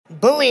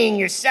bullying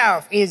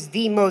yourself is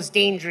the most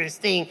dangerous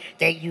thing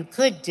that you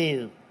could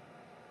do.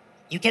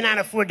 You cannot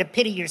afford to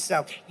pity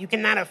yourself. You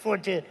cannot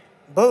afford to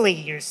bully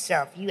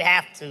yourself. You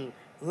have to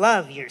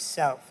love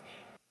yourself.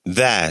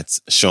 That's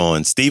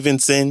Sean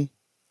Stephenson,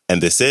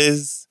 and this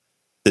is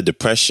the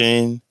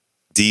Depression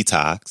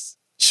Detox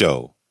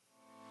Show.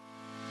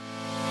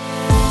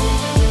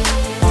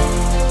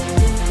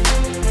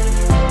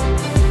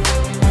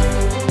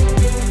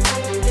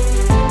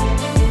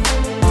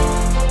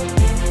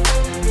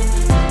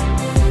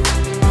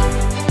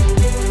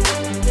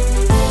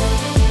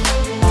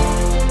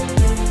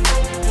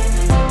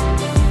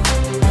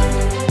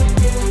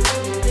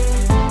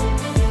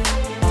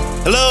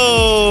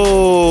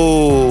 Hello,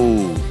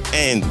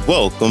 and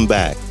welcome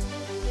back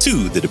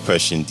to the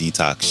Depression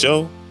Detox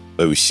Show,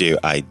 where we share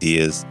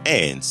ideas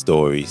and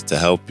stories to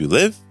help you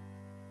live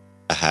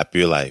a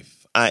happier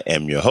life. I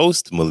am your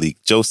host,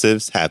 Malik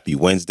Josephs. Happy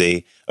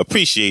Wednesday.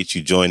 Appreciate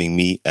you joining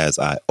me as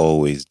I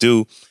always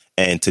do.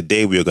 And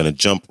today we are going to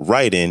jump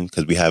right in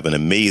because we have an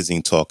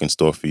amazing talk in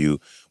store for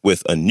you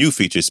with a new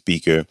featured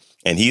speaker,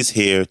 and he's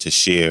here to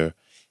share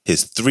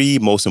his 3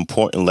 most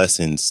important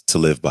lessons to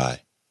live by.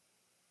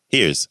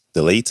 Here's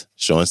the late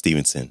Sean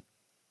Stephenson.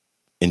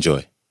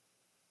 Enjoy.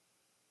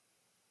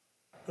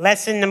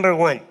 Lesson number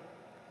 1.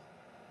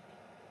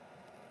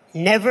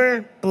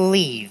 Never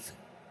believe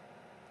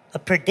a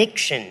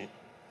prediction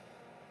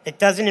that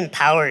doesn't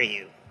empower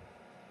you.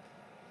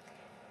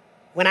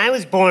 When I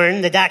was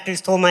born, the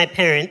doctors told my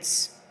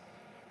parents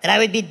that I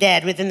would be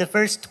dead within the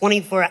first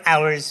 24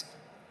 hours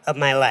of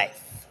my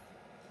life.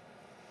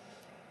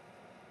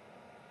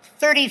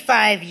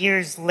 35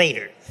 years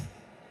later,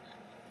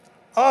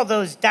 all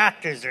those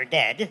doctors are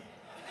dead.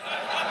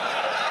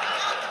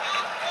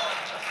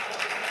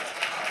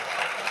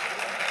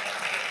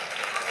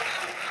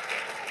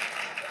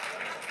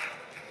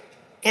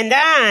 And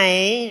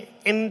I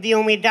am the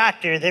only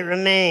doctor that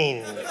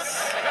remains.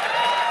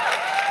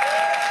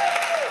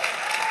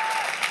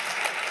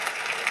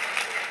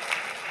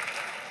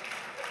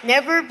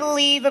 Never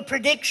believe a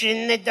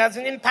prediction that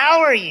doesn't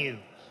empower you.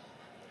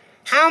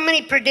 How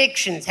many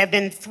predictions have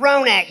been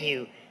thrown at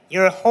you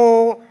your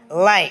whole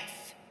life?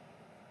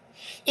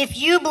 If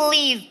you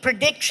believe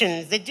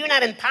predictions that do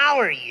not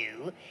empower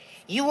you,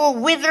 you will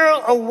wither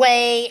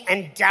away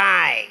and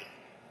die.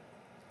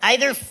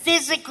 Either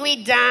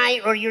physically die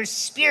or your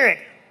spirit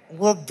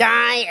will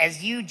die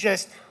as you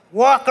just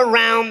walk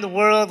around the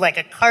world like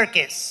a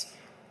carcass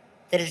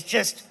that is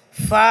just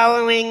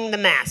following the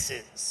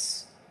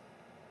masses.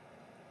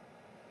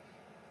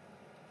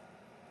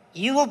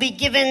 You will be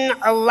given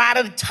a lot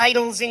of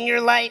titles in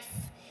your life.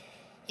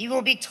 You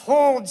will be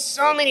told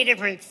so many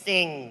different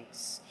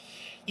things.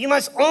 You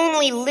must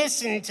only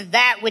listen to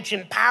that which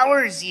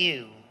empowers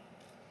you.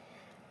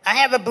 I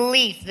have a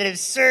belief that has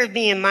served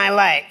me in my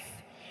life,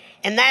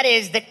 and that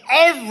is that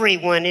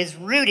everyone is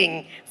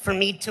rooting for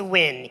me to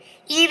win,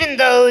 even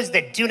those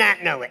that do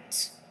not know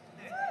it.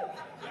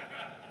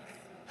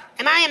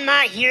 And I am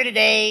not here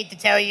today to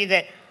tell you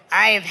that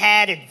I have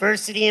had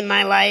adversity in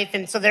my life,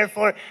 and so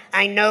therefore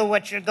I know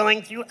what you're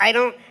going through. I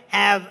don't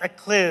have a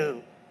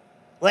clue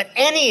what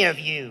any of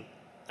you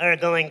are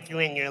going through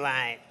in your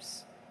lives.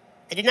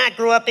 I did not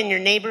grow up in your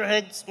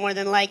neighborhoods, more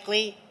than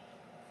likely.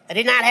 I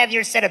did not have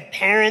your set of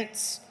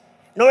parents,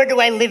 nor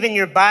do I live in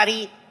your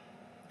body.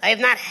 I have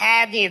not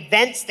had the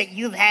events that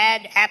you've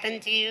had happen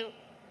to you.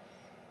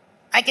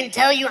 I can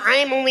tell you I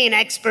am only an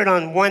expert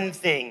on one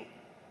thing,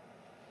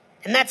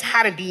 and that's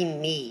how to be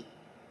me.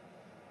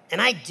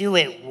 And I do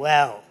it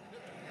well.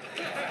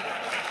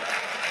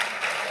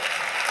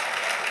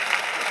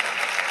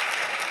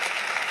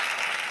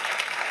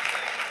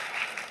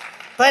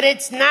 But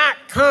it's not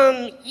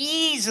come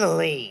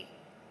easily.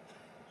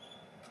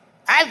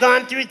 I've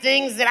gone through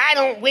things that I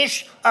don't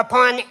wish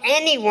upon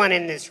anyone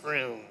in this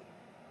room.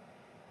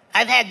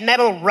 I've had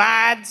metal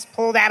rods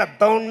pulled out of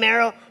bone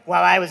marrow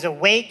while I was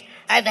awake.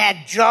 I've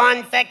had jaw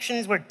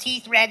infections where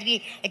teeth had to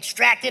be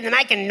extracted and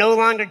I can no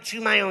longer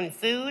chew my own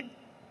food.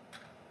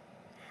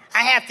 I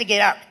have to get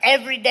up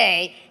every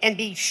day and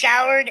be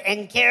showered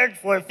and cared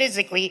for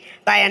physically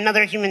by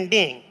another human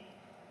being.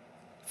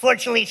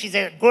 Fortunately, she's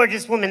a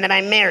gorgeous woman that I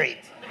married.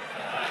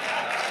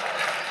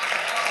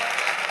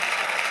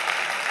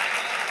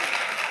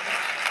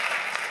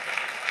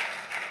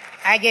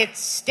 I get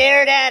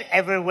stared at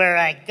everywhere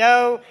I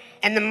go,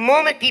 and the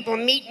moment people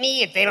meet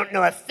me, if they don't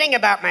know a thing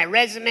about my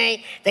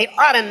resume, they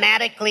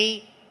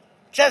automatically,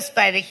 just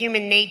by the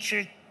human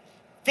nature,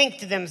 think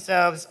to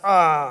themselves,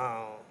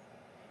 oh,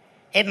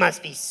 it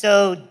must be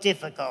so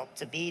difficult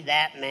to be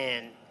that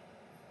man.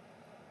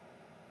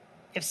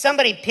 If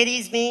somebody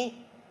pities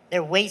me,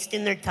 they're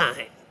wasting their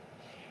time.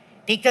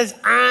 Because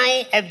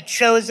I have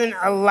chosen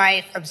a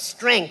life of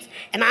strength.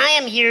 And I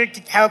am here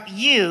to help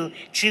you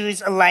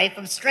choose a life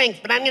of strength.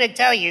 But I'm going to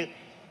tell you,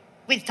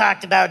 we've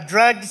talked about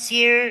drugs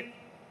here.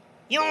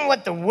 You know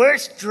what the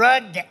worst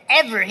drug to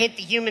ever hit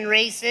the human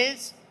race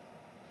is?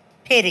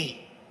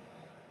 Pity.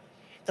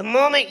 The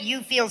moment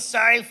you feel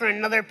sorry for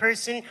another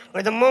person,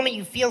 or the moment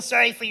you feel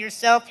sorry for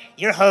yourself,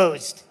 you're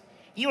hosed.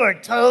 You are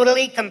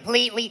totally,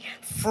 completely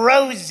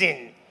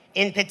frozen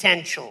in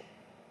potential.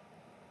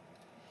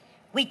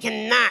 We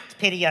cannot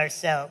pity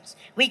ourselves.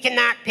 We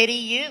cannot pity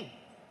you.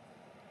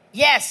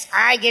 Yes,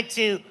 I get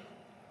to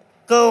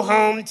go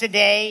home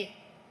today.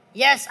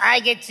 Yes, I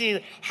get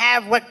to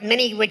have what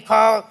many would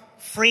call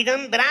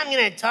freedom, but I'm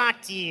going to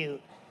talk to you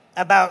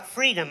about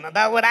freedom,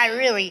 about what I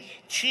really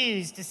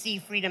choose to see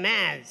freedom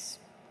as.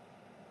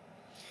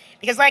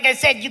 Because like I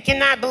said, you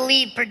cannot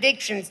believe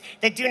predictions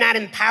that do not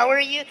empower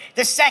you.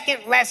 The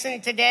second lesson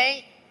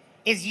today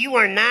is you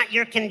are not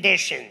your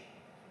condition.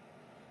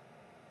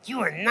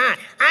 You are not.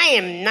 I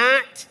am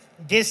not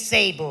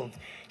disabled.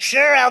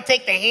 Sure, I'll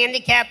take the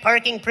handicap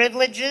parking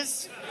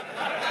privileges.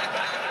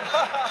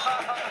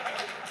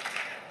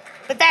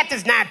 But that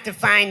does not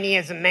define me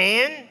as a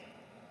man.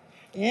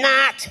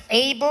 Not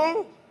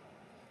able.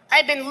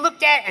 I've been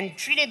looked at and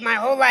treated my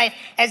whole life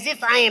as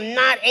if I am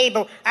not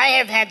able. I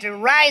have had to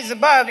rise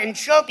above and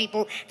show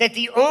people that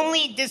the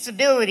only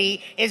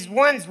disability is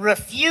one's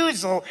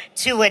refusal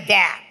to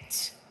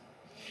adapt.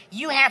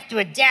 You have to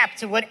adapt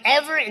to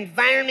whatever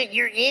environment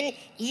you're in,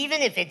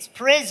 even if it's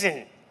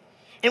prison.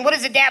 And what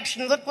does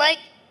adaptation look like?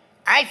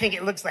 I think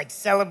it looks like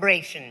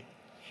celebration.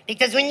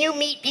 Because when you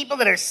meet people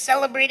that are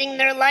celebrating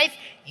their life,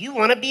 you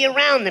want to be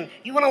around them.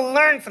 You want to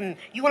learn from them.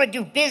 You want to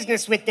do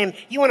business with them.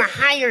 You want to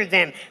hire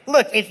them.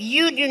 Look, if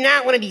you do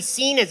not want to be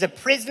seen as a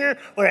prisoner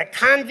or a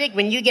convict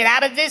when you get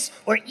out of this,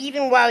 or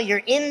even while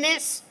you're in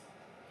this,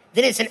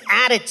 then it's an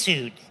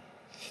attitude.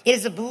 It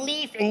is a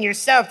belief in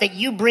yourself that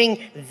you bring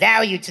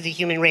value to the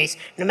human race,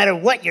 no matter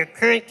what your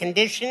current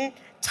condition,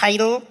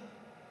 title,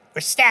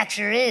 or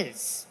stature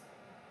is.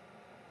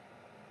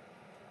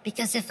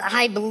 Because if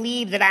I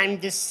believe that I'm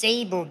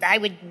disabled, I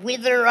would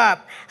wither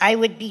up, I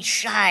would be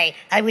shy,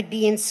 I would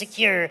be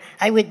insecure,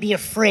 I would be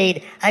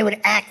afraid, I would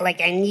act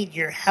like I need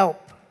your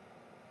help.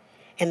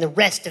 And the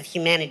rest of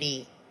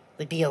humanity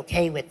would be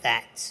okay with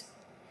that.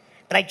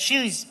 But I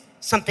choose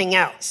something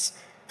else.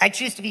 I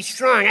choose to be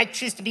strong. I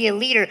choose to be a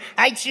leader.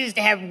 I choose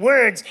to have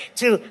words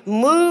to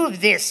move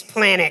this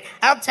planet.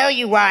 I'll tell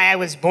you why I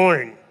was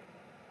born.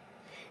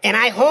 And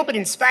I hope it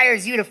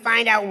inspires you to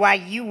find out why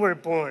you were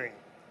born.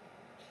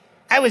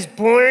 I was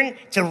born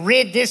to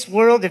rid this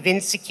world of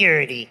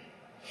insecurity.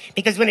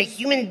 Because when a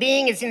human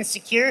being is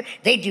insecure,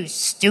 they do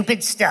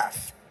stupid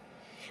stuff.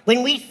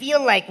 When we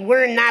feel like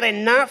we're not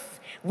enough,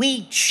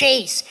 we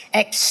chase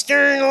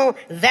external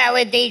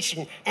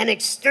validation and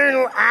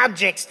external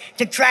objects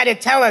to try to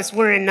tell us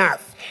we're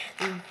enough.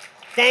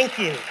 Thank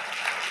you.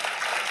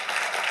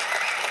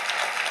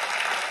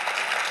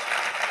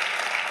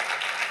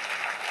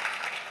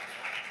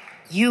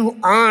 You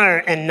are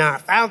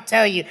enough. I'll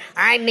tell you,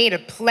 I made a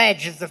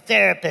pledge as a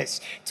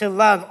therapist to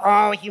love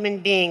all human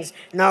beings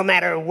no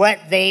matter what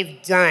they've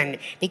done.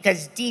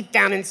 Because deep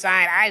down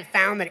inside, I've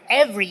found that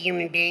every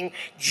human being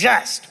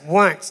just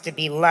wants to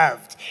be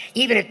loved.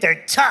 Even if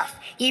they're tough,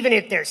 even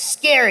if they're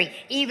scary,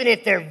 even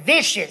if they're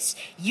vicious,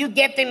 you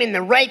get them in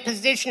the right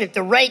position at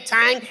the right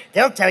time,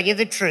 they'll tell you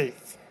the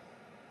truth.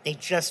 They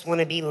just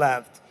want to be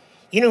loved.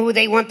 You know who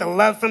they want the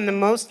love from the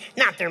most?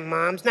 Not their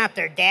moms, not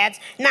their dads,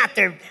 not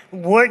their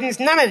wardens,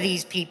 none of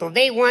these people.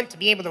 They want to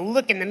be able to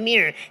look in the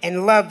mirror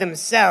and love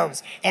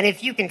themselves. And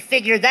if you can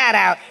figure that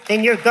out,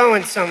 then you're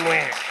going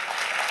somewhere.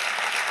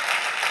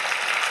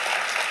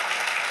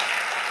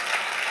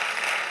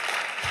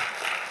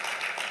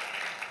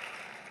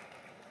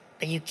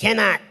 But you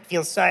cannot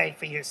feel sorry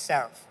for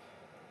yourself.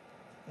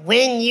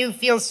 When you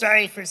feel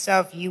sorry for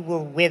yourself, you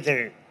will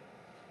wither.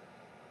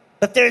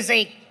 But there's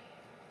a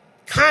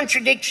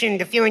contradiction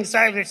to feeling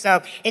sorry for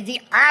yourself. It's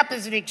the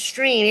opposite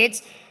extreme.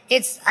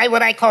 It's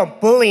what I call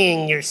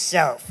bullying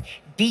yourself,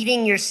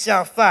 beating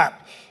yourself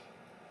up,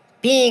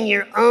 being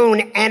your own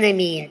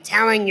enemy and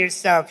telling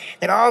yourself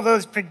that all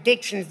those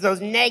predictions,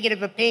 those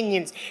negative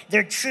opinions,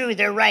 they're true,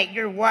 they're right,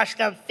 you're washed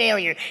up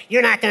failure,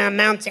 you're not going to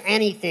amount to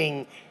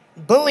anything.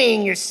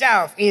 Bullying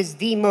yourself is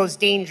the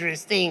most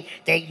dangerous thing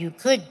that you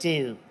could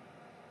do.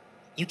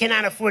 You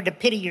cannot afford to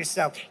pity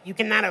yourself. You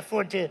cannot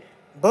afford to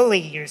bully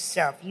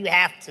yourself. You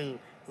have to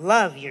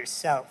love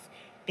yourself.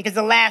 Because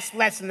the last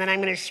lesson that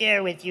I'm going to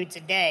share with you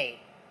today,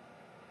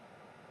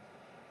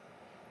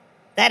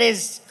 that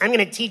is, I'm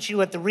going to teach you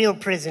what the real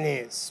prison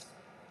is.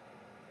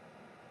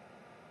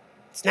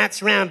 It's not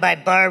surrounded by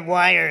barbed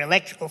wire or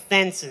electrical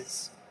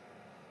fences.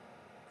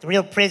 The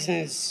real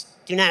prisons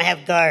do not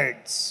have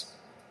guards.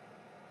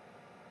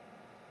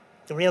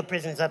 The real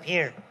prison's up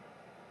here.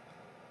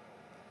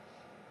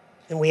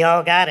 And we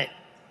all got it.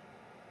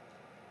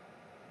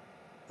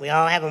 We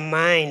all have a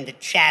mind that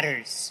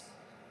chatters.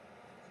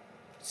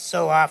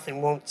 So often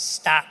won't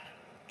stop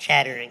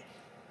chattering.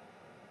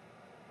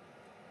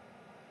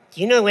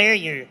 Do you know where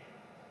your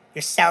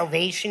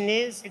salvation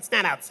is? It's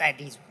not outside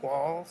these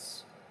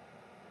walls.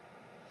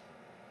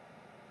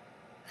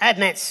 I've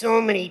met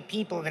so many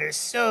people that are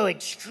so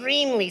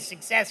extremely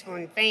successful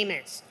and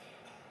famous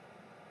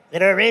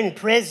that are in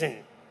prison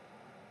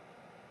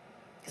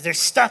because they're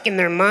stuck in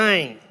their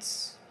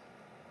minds.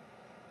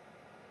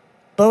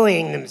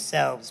 Bullying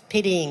themselves,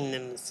 pitying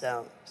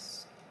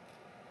themselves.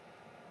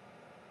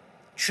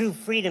 true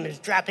freedom is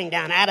dropping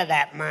down out of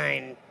that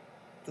mind.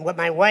 And what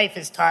my wife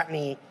has taught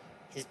me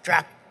is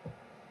drop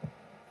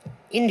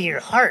into your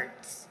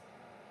hearts,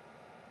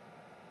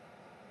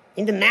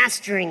 into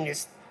mastering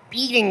this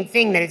beating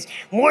thing that is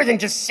more than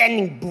just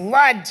sending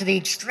blood to the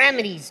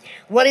extremities.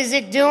 What is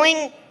it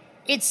doing?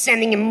 It's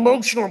sending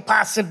emotional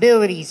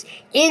possibilities,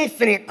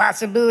 infinite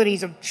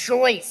possibilities of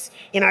choice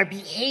in our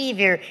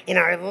behavior, in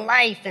our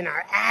life, in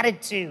our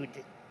attitude.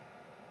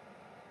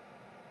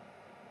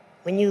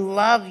 When you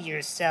love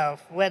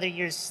yourself, whether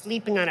you're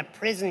sleeping on a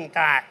prison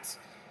cot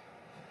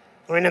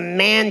or in a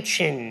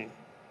mansion,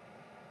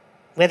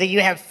 whether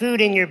you have food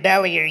in your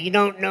belly or you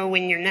don't know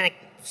when your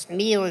next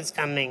meal is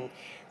coming,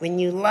 when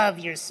you love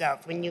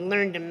yourself, when you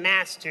learn to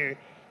master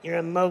your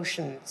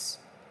emotions,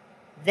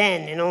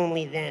 then and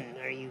only then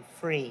are you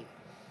free.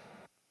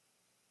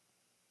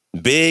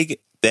 Big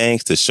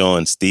thanks to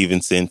Sean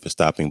Stephenson for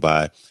stopping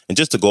by. And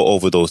just to go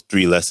over those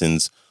 3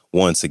 lessons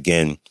once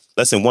again,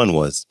 lesson 1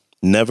 was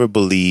never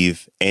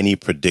believe any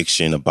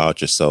prediction about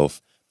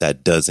yourself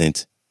that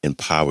doesn't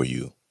empower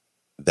you.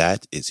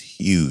 That is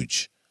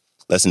huge.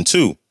 Lesson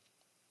 2,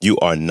 you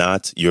are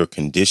not your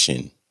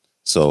condition.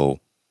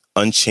 So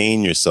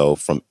unchain yourself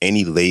from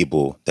any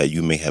label that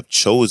you may have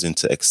chosen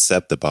to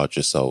accept about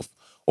yourself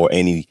or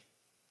any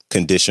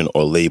condition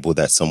or label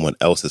that someone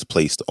else has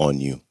placed on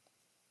you.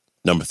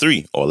 Number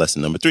 3, or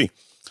lesson number 3,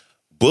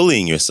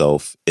 bullying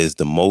yourself is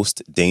the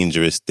most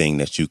dangerous thing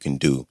that you can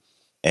do.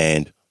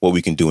 And what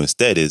we can do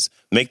instead is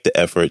make the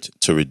effort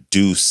to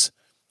reduce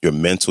your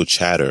mental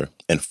chatter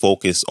and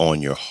focus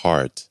on your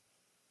heart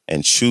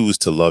and choose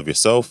to love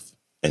yourself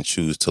and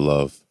choose to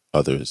love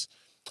others.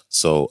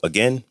 So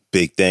again,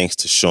 big thanks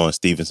to Sean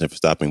Stephenson for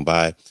stopping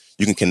by.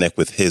 You can connect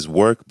with his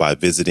work by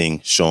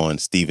visiting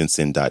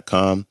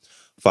SeanStephenson.com.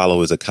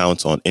 Follow his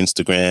accounts on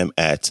Instagram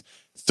at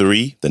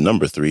 3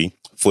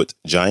 Foot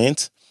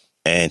Giant.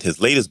 And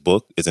his latest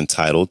book is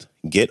entitled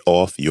Get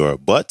Off Your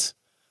Butt,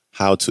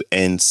 How to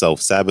End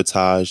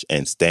Self-Sabotage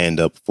and Stand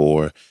Up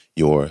for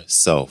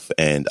Yourself.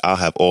 And I'll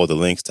have all the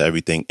links to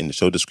everything in the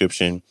show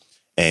description.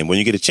 And when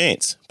you get a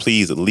chance,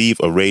 please leave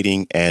a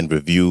rating and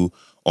review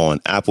on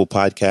Apple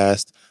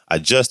Podcast. I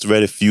just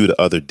read a few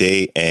the other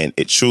day, and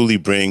it truly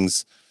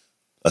brings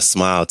a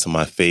smile to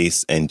my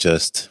face and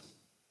just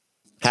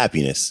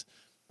happiness,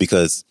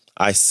 because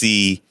I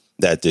see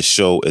that this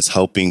show is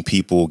helping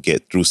people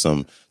get through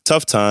some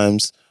tough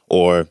times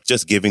or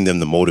just giving them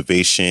the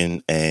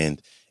motivation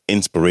and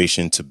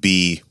inspiration to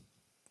be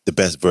the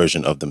best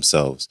version of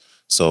themselves.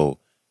 So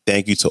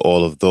thank you to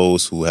all of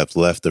those who have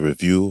left a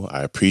review.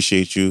 I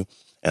appreciate you.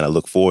 And I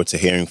look forward to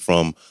hearing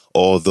from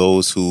all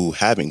those who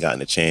haven't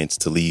gotten a chance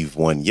to leave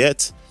one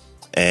yet.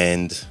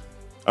 And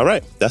all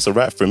right, that's a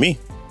wrap for me.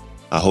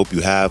 I hope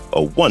you have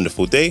a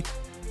wonderful day,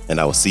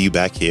 and I will see you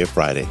back here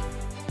Friday.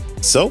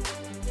 So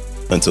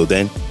until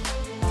then,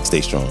 stay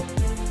strong.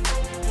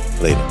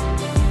 Later.